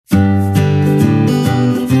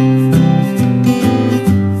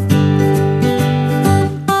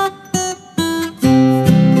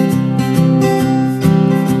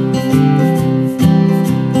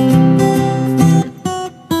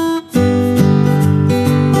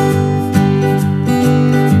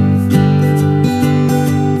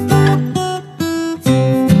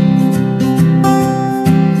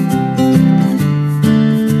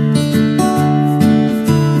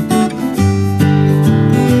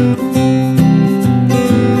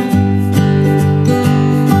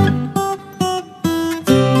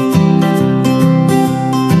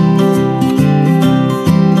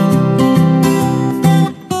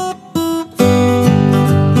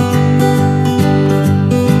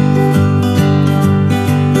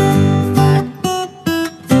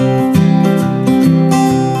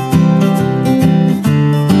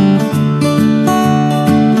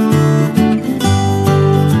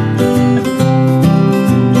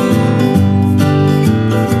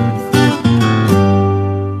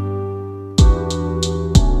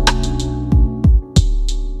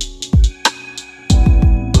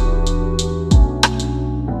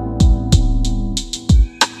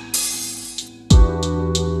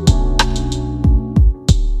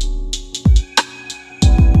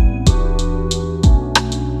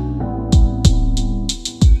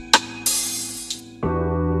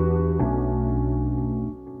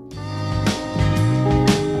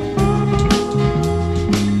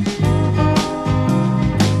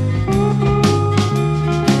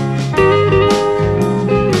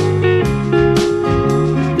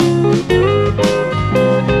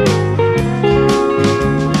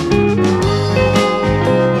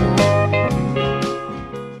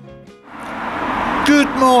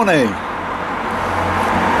morning.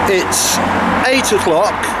 It's 8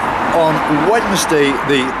 o'clock on Wednesday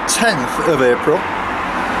the 10th of April,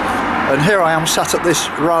 and here I am sat at this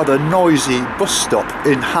rather noisy bus stop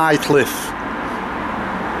in Highcliffe.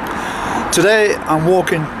 Today I'm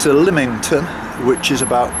walking to Lymington, which is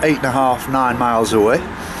about 8.5–9 miles away.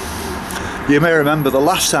 You may remember the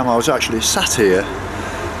last time I was actually sat here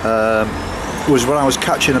was when I was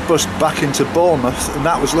catching a bus back into Bournemouth, and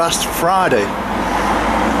that was last Friday.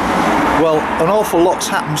 Well, an awful lot's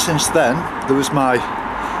happened since then. There was my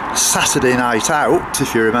Saturday night out,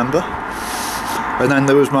 if you remember, and then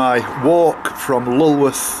there was my walk from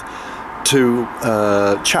Lulworth to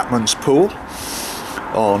Chapman's Pool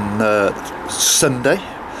on Sunday,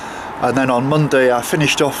 and then on Monday I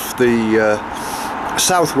finished off the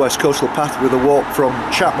southwest coastal path with a walk from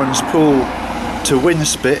Chapman's Pool to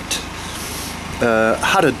Winspit.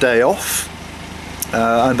 Had a day off,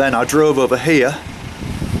 and then I drove over here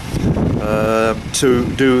to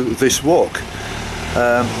do this walk.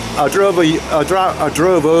 I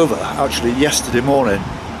drove over actually yesterday morning.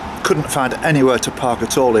 Couldn't find anywhere to park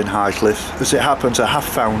at all in Highcliffe. As it happens, I have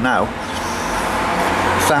found now,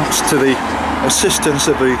 thanks to the assistance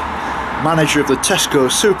of the manager of the Tesco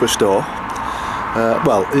superstore.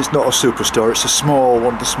 Well, it's not a superstore, it's a small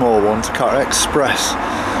one, Car Express.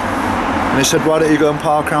 And he said, why don't you go and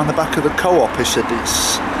park around the back of the co-op? He said,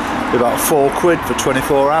 it's about £4 for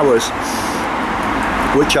 24 hours,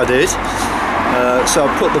 which I did. So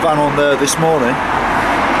I put the van on there this morning,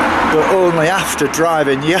 but only after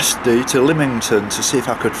driving yesterday to Lymington to see if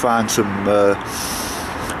I could find some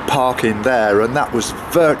parking there, and that was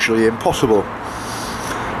virtually impossible.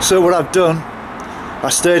 So what I've done, I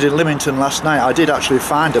stayed in Lymington last night. I did actually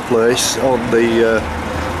find a place on the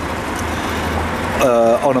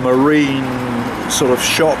on a marine sort of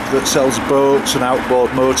shop that sells boats and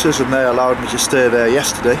outboard motors, and they allowed me to stay there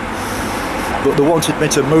yesterday. But they wanted me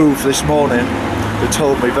to move this morning. They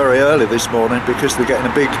told me very early this morning because they're getting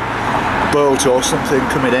a big boat or something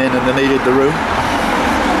coming in and they needed the room.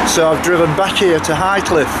 So I've driven back here to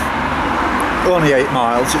Highcliffe, only 8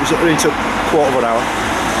 miles. It only took a quarter of an hour,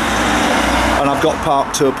 and I've got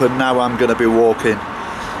parked up, and now I'm going to be walking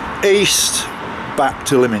east back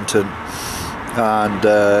to Lymington. And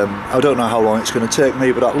I don't know how long it's going to take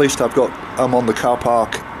me, but at least I'm on the car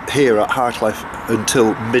park here at Highcliffe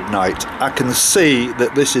until midnight. I can see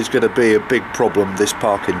that this is going to be a big problem, this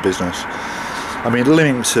parking business. I mean,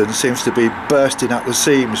 Lymington seems to be bursting at the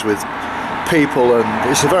seams with people, and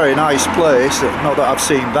it's a very nice place. Not that I've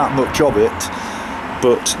seen that much of it,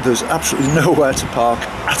 but there's absolutely nowhere to park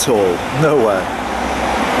at all, nowhere.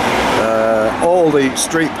 All the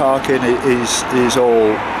street parking is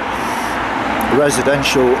all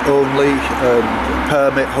residential only,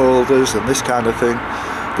 permit holders and this kind of thing.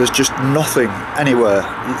 There's just nothing anywhere.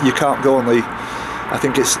 You can't go on the, I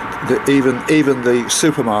think it's even the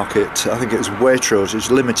supermarket, I think it's Waitrose, is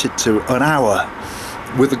limited to an hour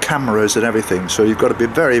with the cameras and everything, so you've got to be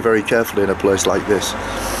very, very careful in a place like this.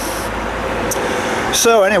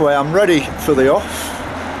 So anyway, I'm ready for the off.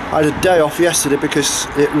 I had a day off yesterday because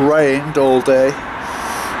it rained all day,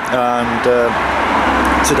 and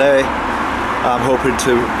today I'm hoping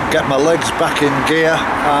to get my legs back in gear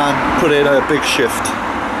and put in a big shift.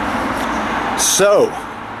 So,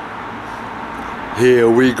 here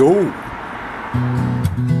we go.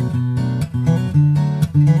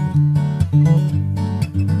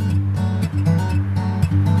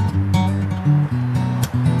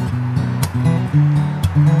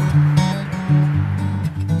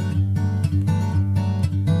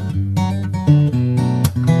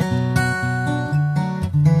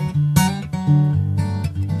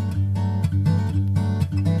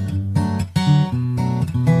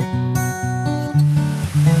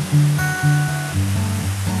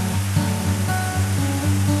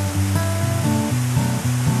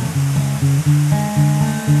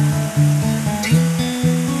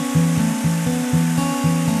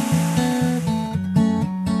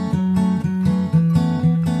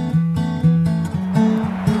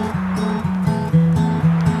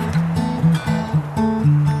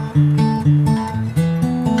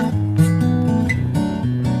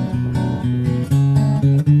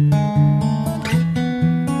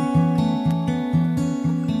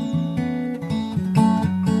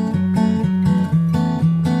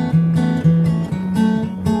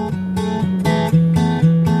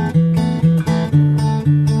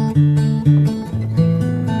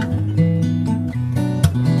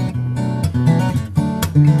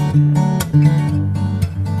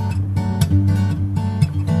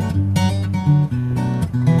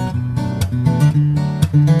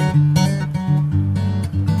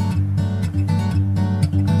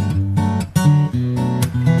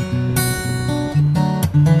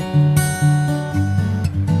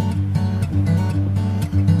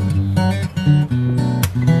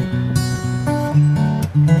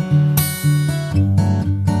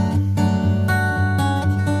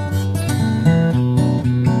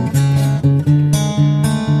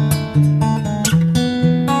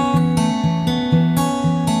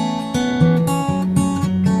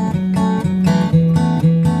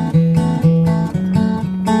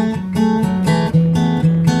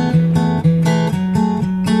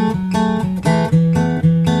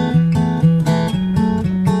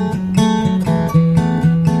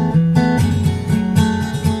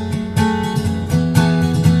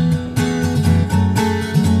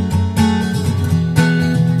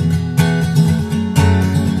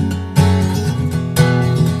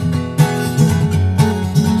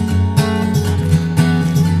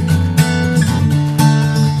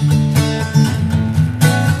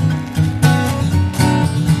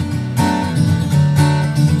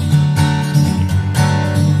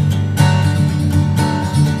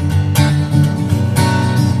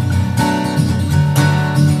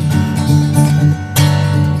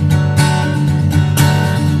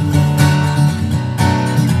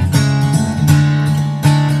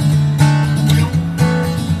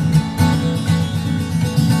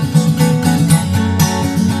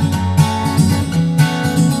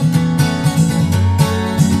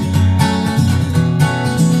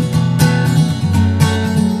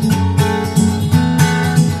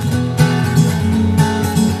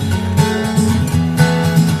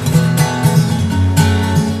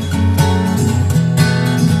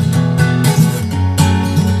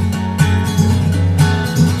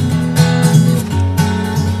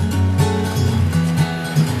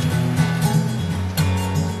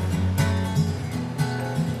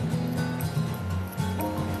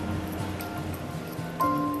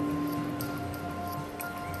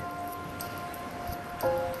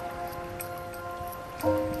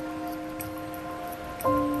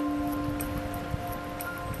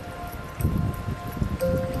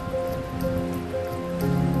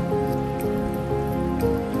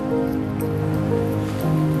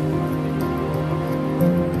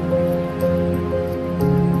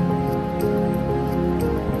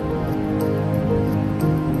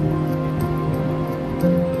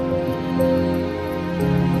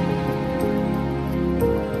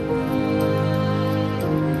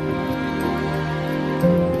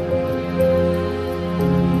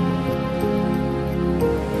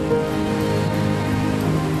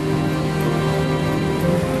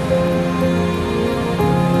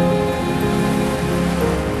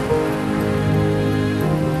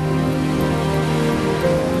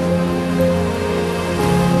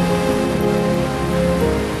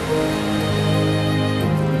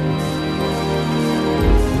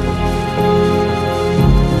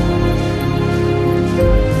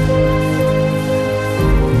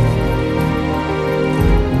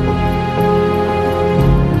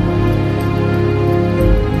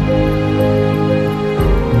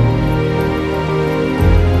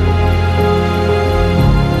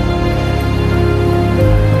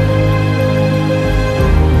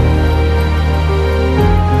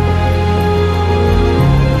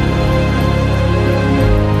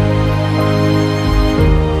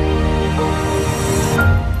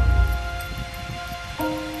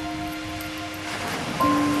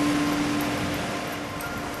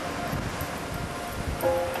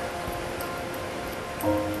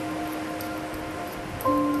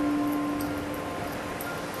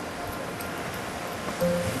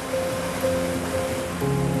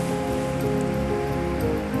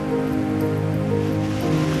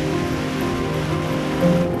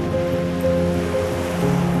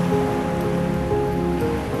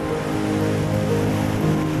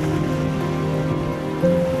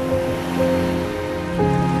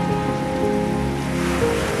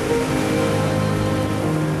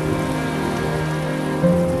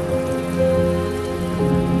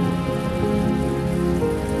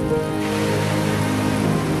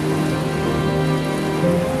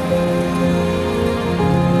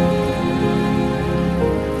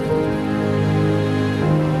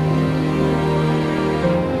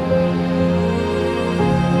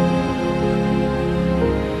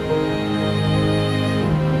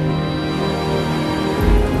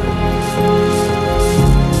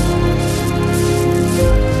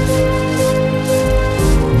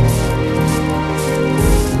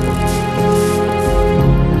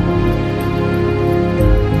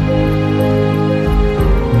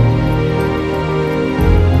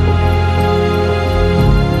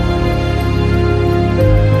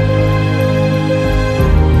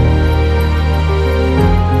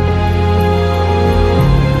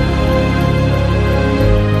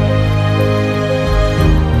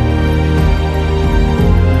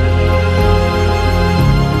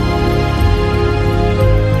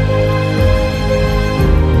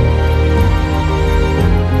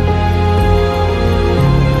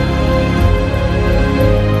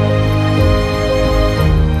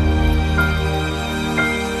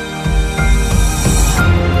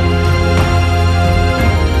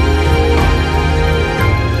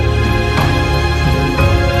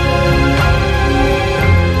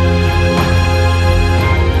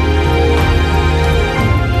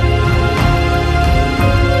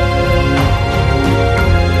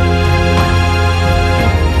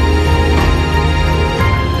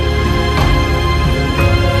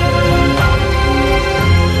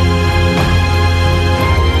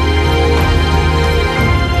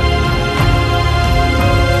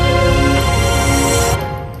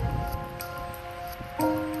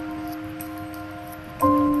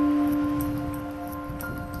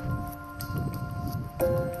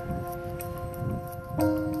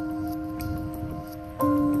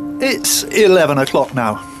 It's 11 o'clock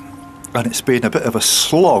now, and it's been a bit of a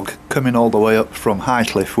slog coming all the way up from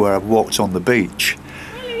Highcliffe, where I've walked on the beach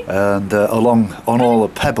and along on all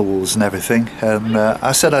the pebbles and everything, and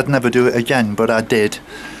I said I'd never do it again, but I did.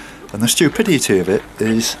 And the stupidity of it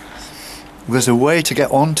is there's a way to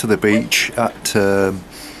get onto the beach at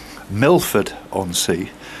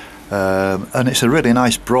Milford-on-Sea, and it's a really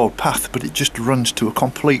nice broad path, but it just runs to a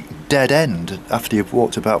complete dead end after you've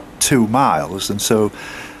walked about 2 miles, and so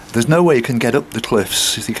there's no way you can get up the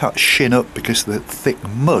cliffs. You can't shin up because of the thick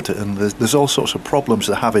mud, and there's all sorts of problems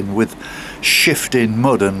they're having with shifting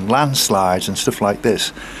mud and landslides and stuff like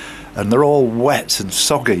this, and they're all wet and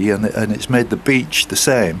soggy, and it's made the beach the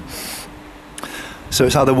same. So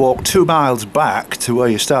it's either walk 2 miles back to where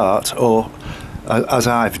you start, or as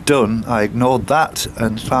I've done, I ignored that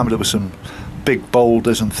and found there were some big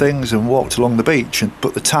boulders and things and walked along the beach,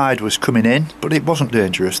 but the tide was coming in, but it wasn't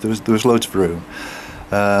dangerous. There was loads of room.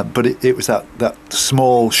 But it was that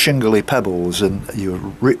small shingly pebbles, and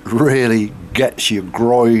you really gets your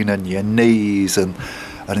groin and your knees, and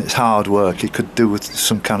it's hard work. You could do with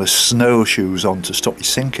some kind of snowshoes on to stop you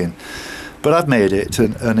sinking. But I've made it,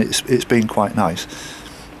 and it's been quite nice.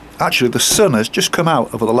 Actually, the sun has just come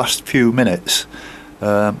out over the last few minutes.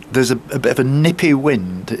 There's a bit of a nippy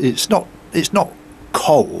wind. It's not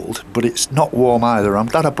cold, but it's not warm either. I'm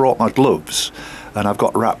glad I brought my gloves, and I've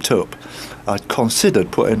got wrapped up. I'd considered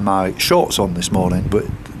putting my shorts on this morning, but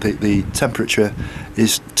the temperature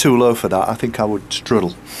is too low for that. I think I would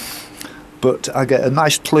struggle. But I get a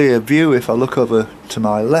nice clear view if I look over to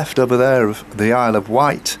my left over there of the Isle of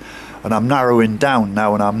Wight, and I'm narrowing down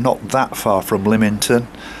now, and I'm not that far from Lymington.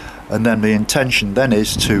 And then the intention then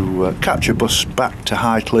is to catch a bus back to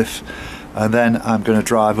Highcliffe, and then I'm going to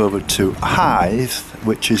drive over to Hythe,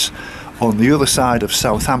 which is on the other side of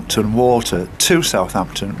Southampton Water, to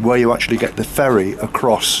Southampton, where you actually get the ferry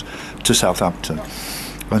across to Southampton.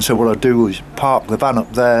 And so what I'll do is park the van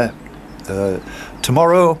up there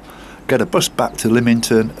tomorrow, get a bus back to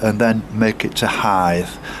Lymington, and then make it to Hythe.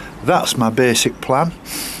 That's my basic plan.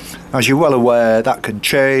 As you're well aware, that can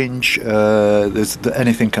change.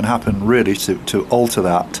 Anything can happen really to alter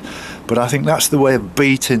that. But I think that's the way of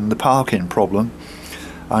beating the parking problem.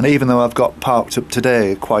 And even though I've got parked up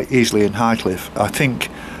today quite easily in Highcliffe, I think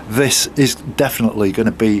this is definitely going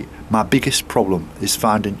to be my biggest problem, is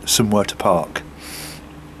finding somewhere to park.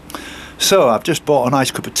 So I've just bought a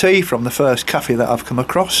nice cup of tea from the first cafe that I've come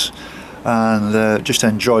across, and just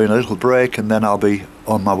enjoying a little break, and then I'll be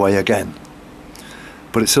on my way again.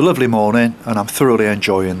 But it's a lovely morning, and I'm thoroughly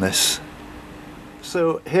enjoying this.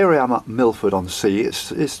 So here I am at Milford-on-Sea.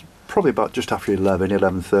 It's probably about just after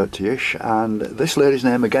 11:30ish, and this lady's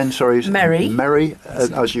name again, sorry, is Mary. Mary,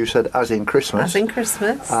 as you said, as in Christmas. As in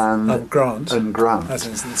Christmas. And Grant. And Grant. As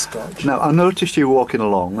in the Scotch. Now, I noticed you walking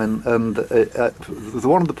along, and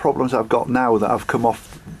one of the problems I've got now that I've come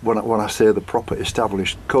off when I say the proper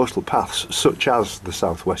established coastal paths, such as the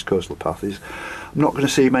South West Coastal Path, is I'm not going to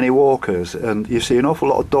see many walkers, and you see an awful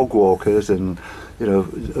lot of dog walkers and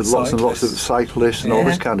lots and lots of cyclists and all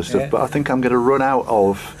this kind of stuff. But I think I'm going to run out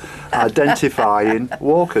of identifying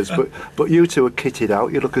walkers. But you two are kitted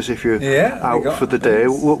out. You look as if you're out for the day.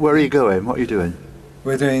 Where are you going? What are you doing?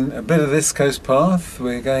 We're doing a bit of this coast path.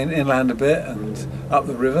 We're going inland a bit and up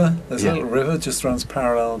the river. There's a little river just runs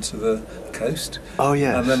parallel to the coast. Oh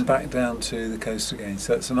yes. And then back down to the coast again.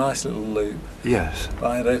 So it's a nice little loop. Yes. But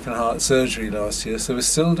I had open heart surgery last year, so we're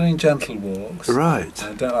still doing gentle walks. Right.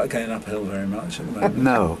 I don't like going uphill very much at the moment.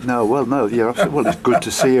 No. Well, you're absolutely. Well, it's good to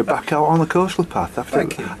see you back out on the coastal path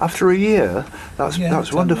after a year. That's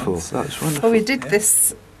wonderful. Months, That's wonderful. Well, we did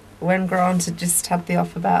this when Grant had just had the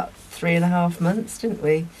off about 3.5 months, didn't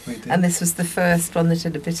we? We did. And this was the first one that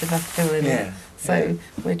had a bit of uphill in it. So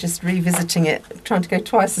we're just revisiting it, trying to go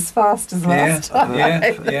twice as fast as last time.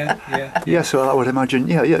 Yeah. So I would imagine,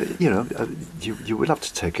 you would have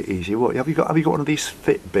to take it easy. What have you got one of these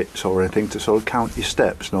Fitbits or anything to sort of count your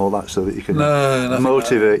steps and all that, so that you can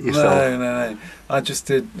motivate yourself? No. I just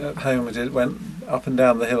did at home. Went up and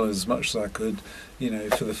down the hill as much as I could,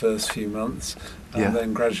 for the first few months, and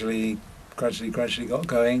then gradually got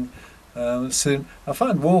going. Soon I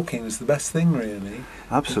find walking is the best thing, really.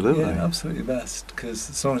 Absolutely. Yeah, absolutely best, because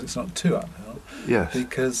as long as it's not too uphill. Yes.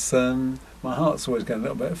 Because my heart's always going a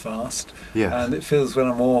little bit fast, Yes. and it feels when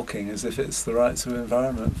I'm walking as if it's the right sort of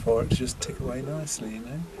environment for it to just tick away nicely, you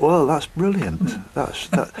know. Well, that's brilliant.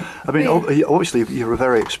 I mean, obviously, you're a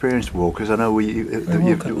very experienced walker. I know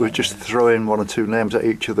we're just throwing one or two names at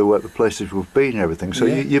each other, the places we've been and everything. So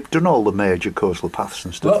you've done all the major coastal paths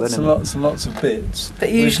and stuff. Lots and lots and lots of bits.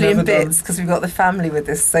 But usually in bits, because we've got the family with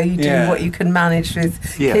us, so you do what you can manage with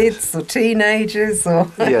kids or teenagers or...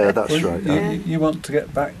 Yeah, that's right. You want to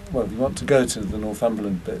get back, well, you want to go to the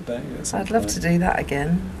Northumberland bit, don't you? I'd love to do that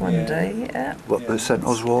again one day, What, the St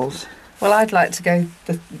Oswald's? Well, I'd like to go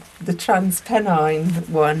the Transpennine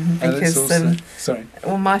one because sorry.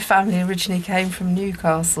 Well, my family originally came from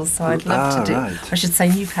Newcastle, so I'd love to do. Right. I should say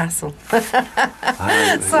Newcastle. So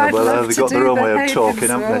I'd love they've got their own way of talking,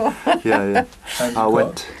 haven't they? Yeah. And I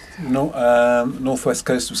went. Northwest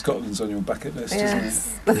coast of Scotland's on your bucket list, isn't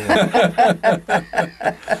it? Yeah.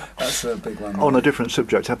 That's a big one. On a different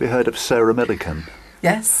subject, have you heard of Sarah Millican?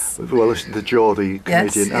 Yes. Well, the Geordie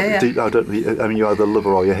comedian. Yes, I mean, you either love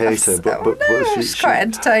her or you hate her. But she's quite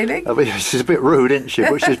entertaining. I mean, she's a bit rude, isn't she?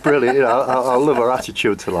 But she's brilliant. You know, I love her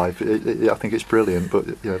attitude to life. I think it's brilliant.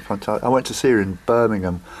 But fantastic. I went to see her in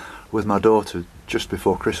Birmingham with my daughter just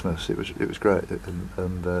before Christmas. It was great,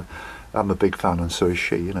 and I'm a big fan, and so is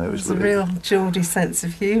she. You know, it was a real Geordie sense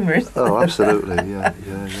of humour. Oh, absolutely, yeah.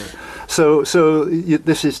 So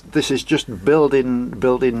this is just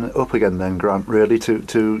building up again, then, Grant. Really, to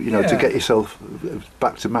get yourself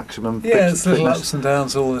back to maximum. Yeah, it's little ups and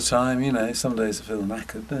downs all the time. You know, some days I feel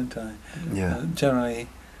knackered, don't I? Yeah. Generally,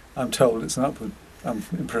 I'm told it's an upward. I'm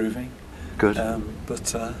improving. Good.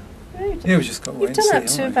 We just got to wait and see. You've done up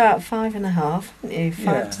to about 5.5, haven't you?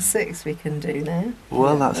 5 to 6 we can do now.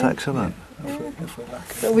 Well, that's excellent. If we're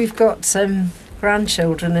lucky. But we've got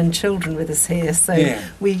grandchildren and children with us here, so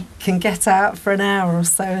we can get out for an hour or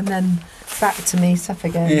so and then back to meet up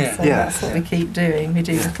again. So that's what we keep doing. We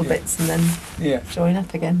do little bits and then join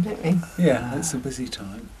up again, don't we? Yeah, it's a busy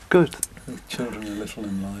time. Good. The children are little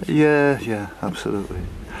in life. Yeah, absolutely.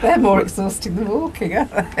 They're more exhausting than walking,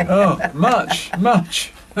 aren't they? Oh, much.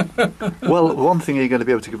 Well, one thing you're going to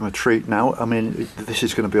be able to give them a treat now. I mean, this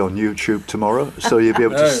is going to be on YouTube tomorrow, so you'll be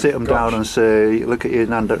able to sit them down and say, "Look at your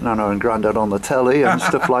Nana and Grandad on the telly" and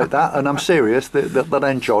stuff like that. And I'm serious; they'll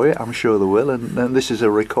enjoy it. I'm sure they will. And this is a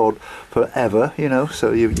record forever, you know.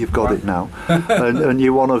 So you've got it now, and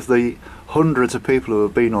you're one of the hundreds of people who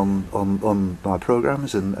have been on my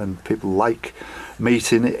programmes, and people like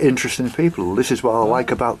meeting interesting people. This is what I like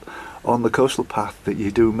about On the Coastal Path, that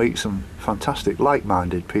you do meet some fantastic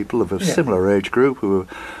like-minded people of a similar age group who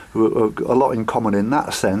are a lot in common in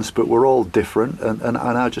that sense, but we're all different, and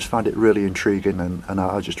I just find it really intriguing, and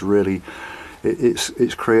I just really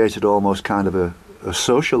it's created almost kind of a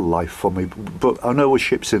social life for me. But I know we're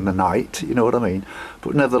ships in the night, you know what I mean,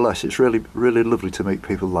 but nevertheless it's really, really lovely to meet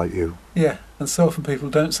people like you. Yeah, and so often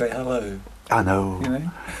people don't say hello. I know. You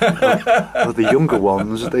know? Well, the younger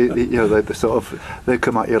ones, they sort of, they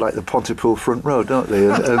come at you like the Pontypool front row, don't they?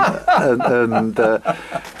 And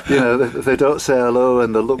they don't say hello,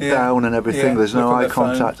 and they look down and everything. Yeah, there's no eye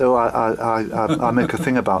contact. Phone. I make a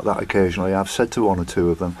thing about that occasionally. I've said to one or two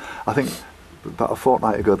of them, I think about a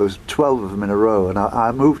fortnight ago, there was 12 of them in a row, and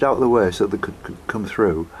I moved out of the way so they could come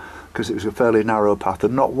through, because it was a fairly narrow path,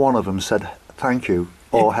 and not one of them said thank you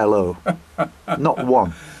or hello. Not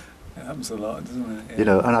one. It happens a lot, doesn't it? Yeah. You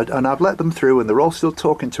know, and I've let them through, and they're all still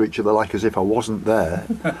talking to each other like as if I wasn't there.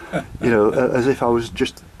 You know, as if I was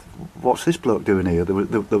just, what's this bloke doing here? They were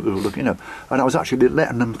looking, you know, and I was actually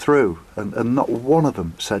letting them through, and not one of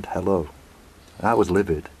them said hello. I was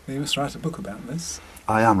livid. You must write a book about this.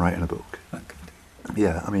 I am writing a book. Okay.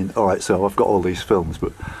 Yeah, I mean, all right, so I've got all these films,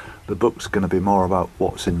 but the book's going to be more about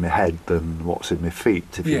what's in my head than what's in my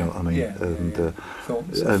feet, if you know what I mean.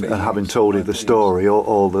 And having told you the story,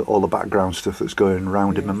 all the background stuff that's going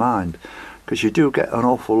around in my mind, because you do get an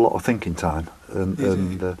awful lot of thinking time.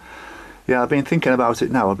 I've been thinking about it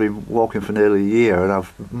now. I've been walking for nearly a year, and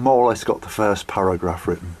I've more or less got the first paragraph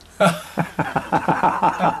written.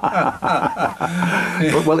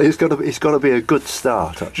 Well, it's got to be a good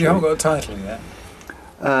start. Actually, you haven't got a title yet.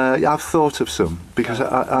 I've thought of some, because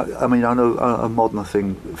I mean, I know a modern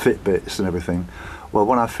thing, Fitbits and everything. Well,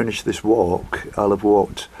 when I finish this walk, I'll have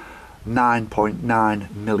walked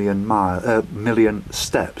 9.9 million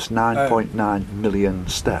steps. 9.9 million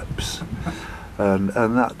steps. And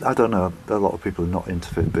that, I don't know, a lot of people are not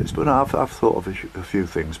into Fitbits, but no, I've thought of a few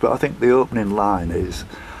things. But I think the opening line is,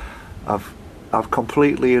 I've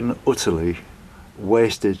completely and utterly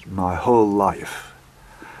wasted my whole life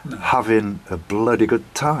having a bloody good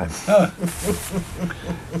time. Oh.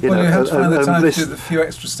 You have to find the time to do the few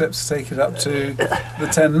extra steps to take it up to the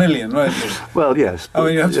 10 million, won't you? Well, yes. I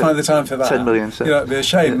mean, you have to find the time for that. 10 million steps. It'd be a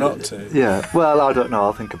shame not to. Yeah, well, I don't know.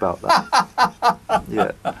 I'll think about that.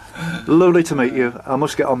 Yeah. Lovely to meet you. I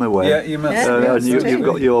must get on my way. Yeah, you must. And you've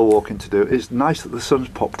got your walking to do. It's nice that the sun's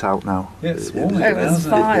popped out now. Yeah, it's warm. It was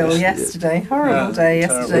vile yesterday. Horrible day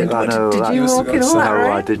yesterday. I know. Did you walk in all that rain?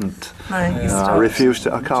 No, I didn't. No, I refuse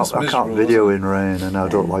to. I can't video in rain, and I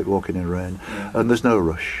don't like walking in rain. Yeah. And there's no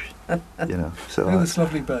rush, So look at this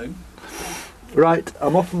lovely boat. Right,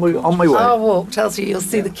 I'm off on my way. Our walk tells you you'll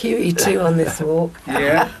see the QE2 on this walk.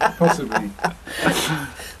 Yeah, possibly.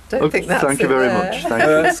 Don't think that's Thank you very much. Thank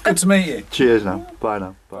you. It's good to meet you. Cheers now. Bye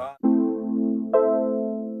now. Bye.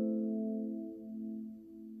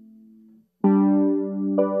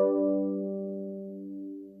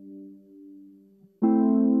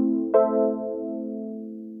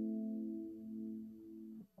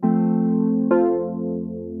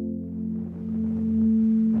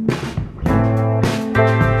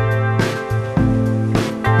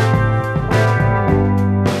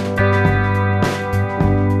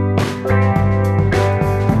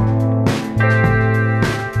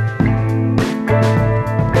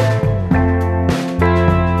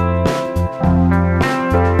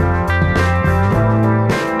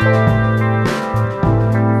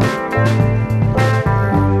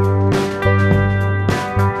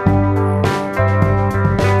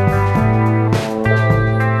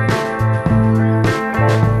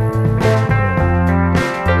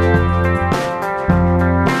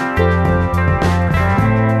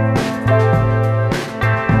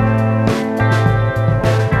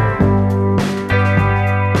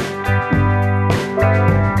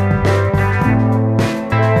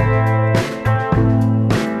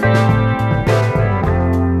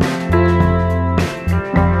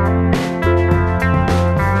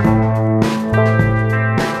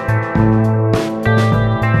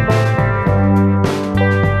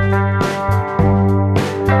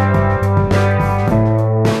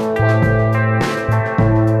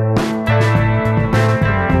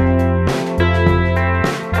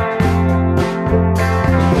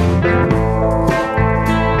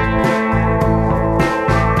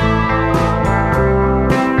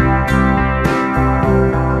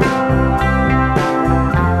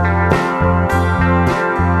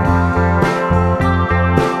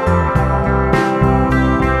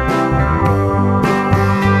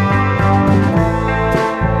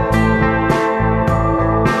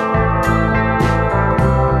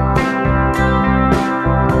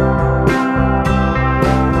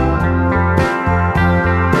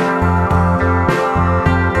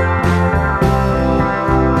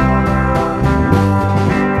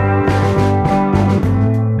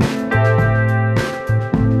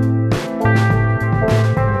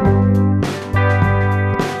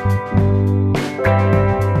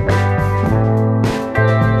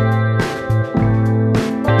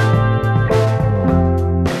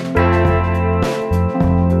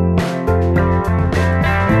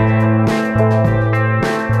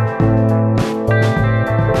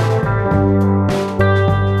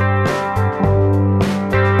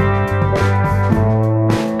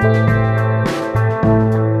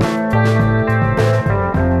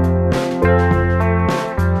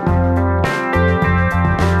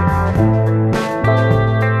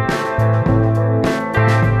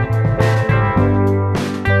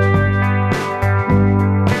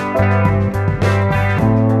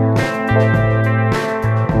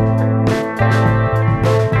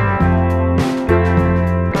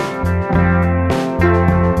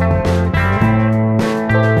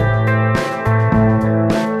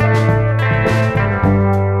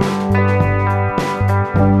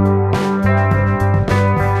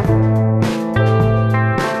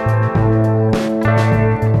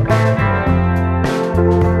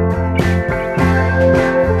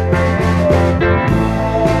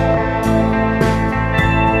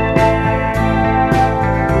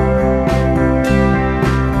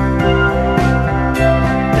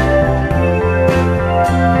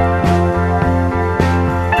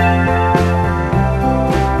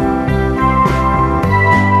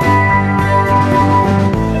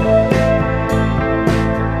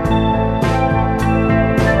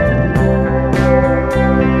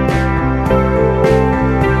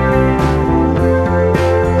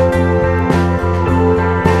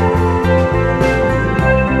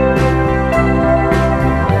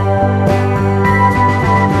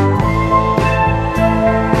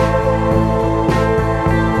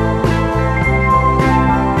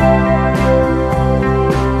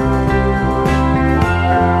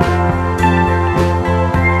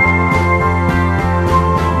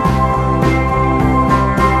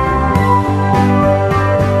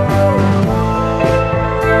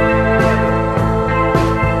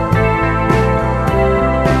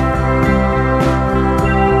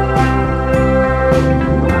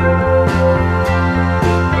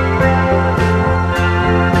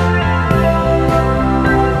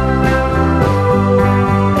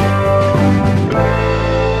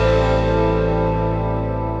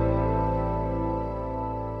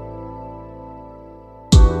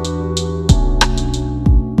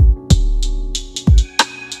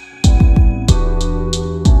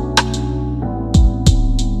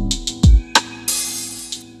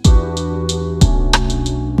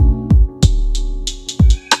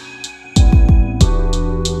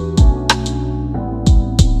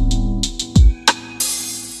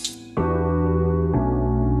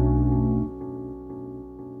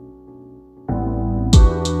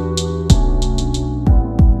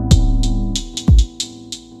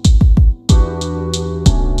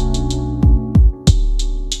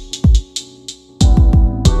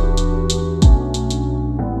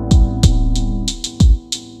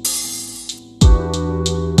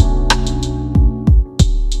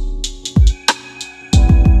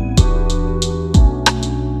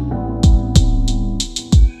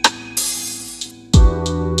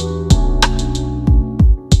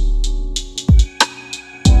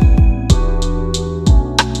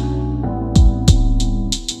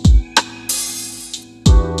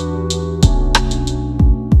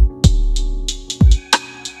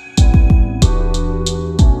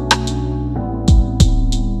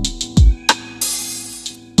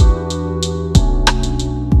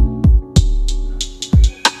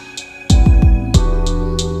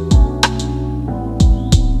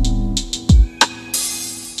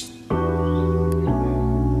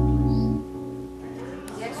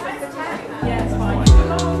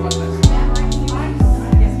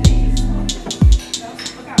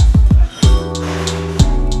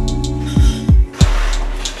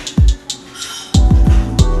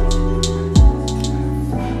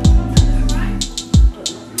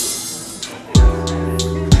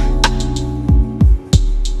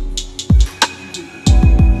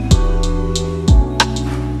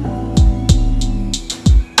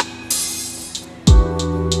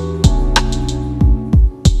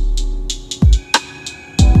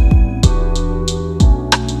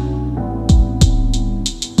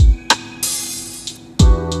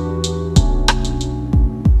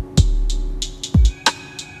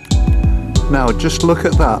 Now just look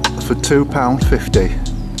at that for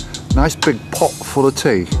 £2.50. Nice big pot full of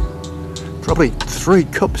tea. Probably 3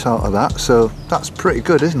 cups out of that, so that's pretty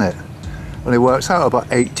good, isn't it? And it works out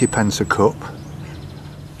about 80 pence a cup.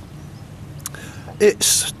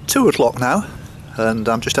 It's 2 o'clock now, and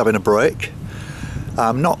I'm just having a break.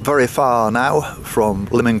 I'm not very far now from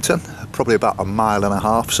Lymington, probably about 1.5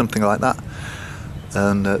 miles, something like that.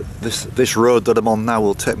 And this road that I'm on now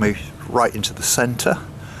will take me right into the centre,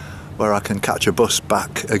 where I can catch a bus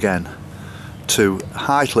back again to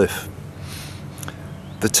Highcliffe.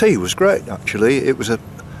 The tea was great, actually. It was a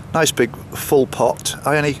nice big full pot.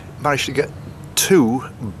 I only managed to get 2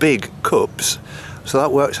 big cups, so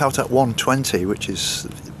that works out at 1.20, which is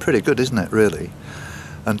pretty good, isn't it, really?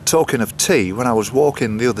 And talking of tea, when I was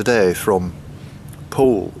walking the other day from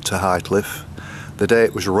Poole to Highcliffe, the day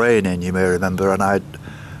it was raining, you may remember, and I had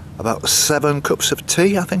about 7 cups of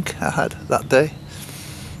tea, I think I had that day.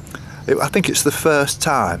 I think it's the first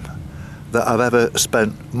time that I've ever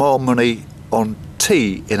spent more money on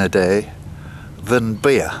tea in a day than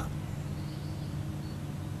beer.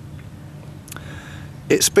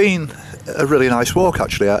 It's been a really nice walk,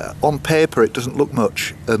 actually. On paper it doesn't look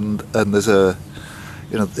much, and there's a,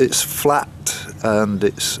 you know, it's flat and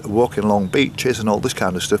it's walking along beaches and all this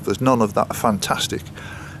kind of stuff. There's none of that fantastic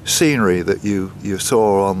scenery that you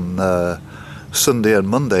saw on Sunday and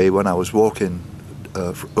Monday when I was walking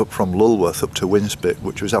up from Lulworth up to Winsbit,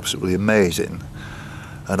 which was absolutely amazing.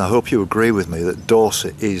 And I hope you agree with me that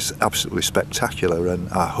Dorset is absolutely spectacular, and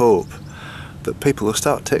I hope that people will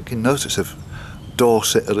start taking notice of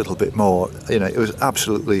Dorset a little bit more. You know, it was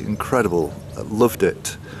absolutely incredible. I loved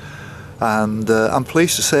it. And I'm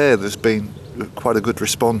pleased to say there's been quite a good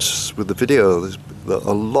response with the video. There's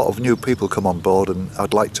a lot of new people come on board, and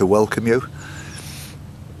I'd like to welcome you.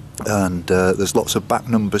 And there's lots of back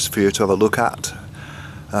numbers for you to have a look at,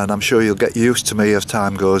 and I'm sure you'll get used to me as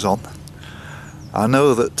time goes on. I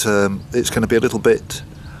know that it's going to be a little bit,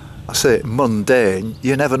 I say, mundane.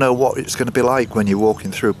 You never know what it's going to be like when you're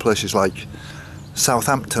walking through places like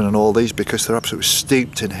Southampton and all these, because they're absolutely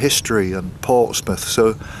steeped in history, and Portsmouth,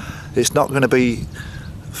 so it's not going to be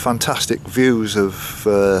fantastic views of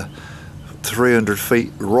 300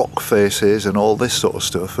 feet rock faces and all this sort of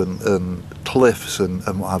stuff, and cliffs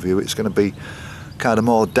and what have you. It's going to be kind of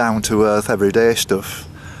more down to earth everyday stuff.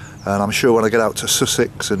 And I'm sure when I get out to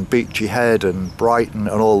Sussex and Beachy Head and Brighton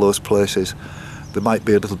and all those places, there might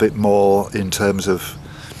be a little bit more in terms of,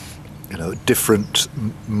 you know, different,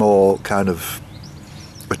 more kind of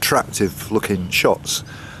attractive looking shots.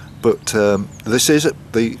 But this is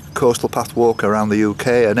the Coastal Path Walk around the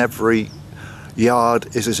UK, and every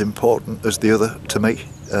yard is as important as the other to me,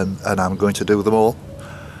 and I'm going to do them all.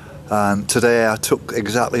 And today I took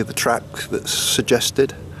exactly the track that's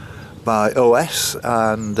suggested by OS,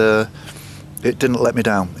 and it didn't let me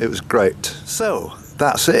down. It was great. So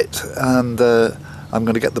that's it, and I'm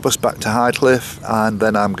going to get the bus back to Highcliffe, and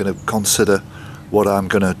then I'm going to consider what I'm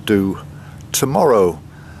going to do tomorrow.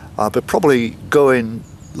 I'll be probably going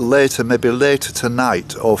later, maybe later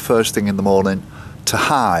tonight or first thing in the morning, to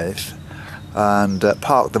Hythe, and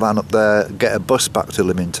park the van up there, get a bus back to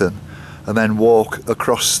Lymington, and then walk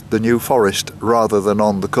across the New Forest rather than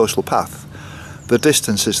on the coastal path. The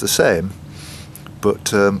distance is the same,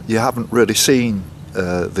 but you haven't really seen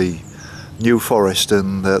the New Forest,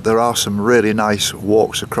 and there are some really nice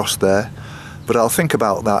walks across there, but I'll think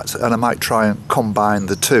about that, and I might try and combine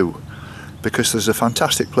the two, because there's a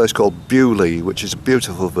fantastic place called Bewley, which is a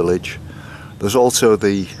beautiful village. There's also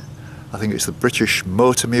I think it's the British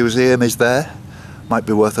Motor Museum is there, might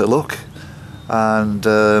be worth a look. And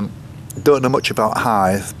don't know much about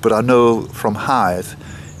Hythe, but I know from Hythe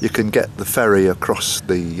you can get the ferry across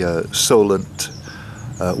the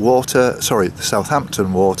the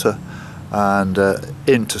Southampton water, and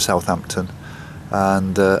into Southampton.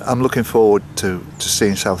 And I'm looking forward to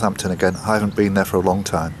seeing Southampton again. I haven't been there for a long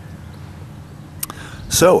time.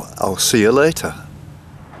 So I'll see you later.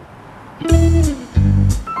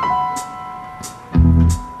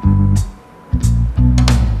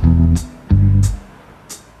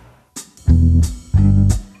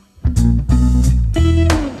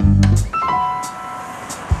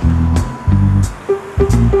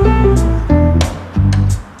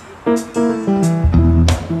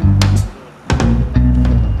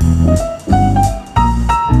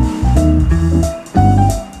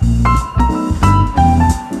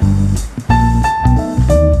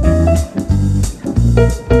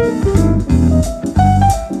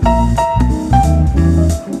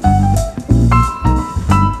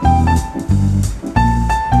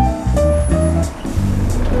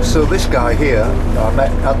 So this guy here I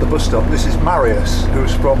met at the bus stop, this is Marius,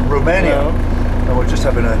 who's from Romania. Hello. And we're just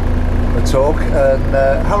having a talk.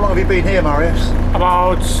 And how long have you been here, Marius?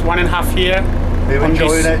 About 1.5 years. Are you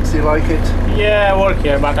enjoying it? Do you like it? Yeah, I work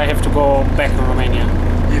here, but I have to go back to Romania.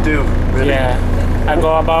 You do, really? Yeah. I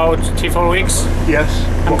go about 3-4 weeks. Yes.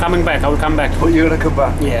 I'm coming back. I will come back. But you're going to come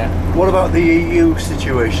back? Yeah. What about the EU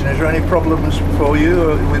situation? Is there any problems for you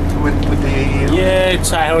with the EU? Yeah,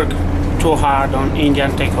 I work too hard on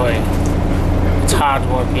Indian takeaway. It's hard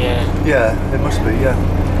work, yeah. Yeah, it must be, yeah.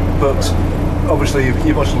 But obviously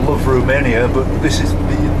you must love Romania, but this is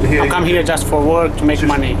here. I come here just for work to make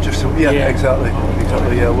money. Yeah, exactly,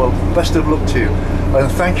 yeah. Well, best of luck to you,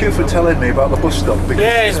 and thank you for telling me about the bus stop.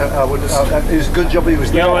 Because it's a good job he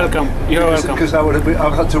was there. You're welcome. You're welcome. Because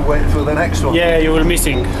I've had to wait for the next one. Yeah, you will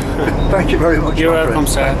missing. Thank you very much. You're welcome,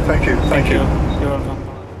 sir. Thank you. You're welcome.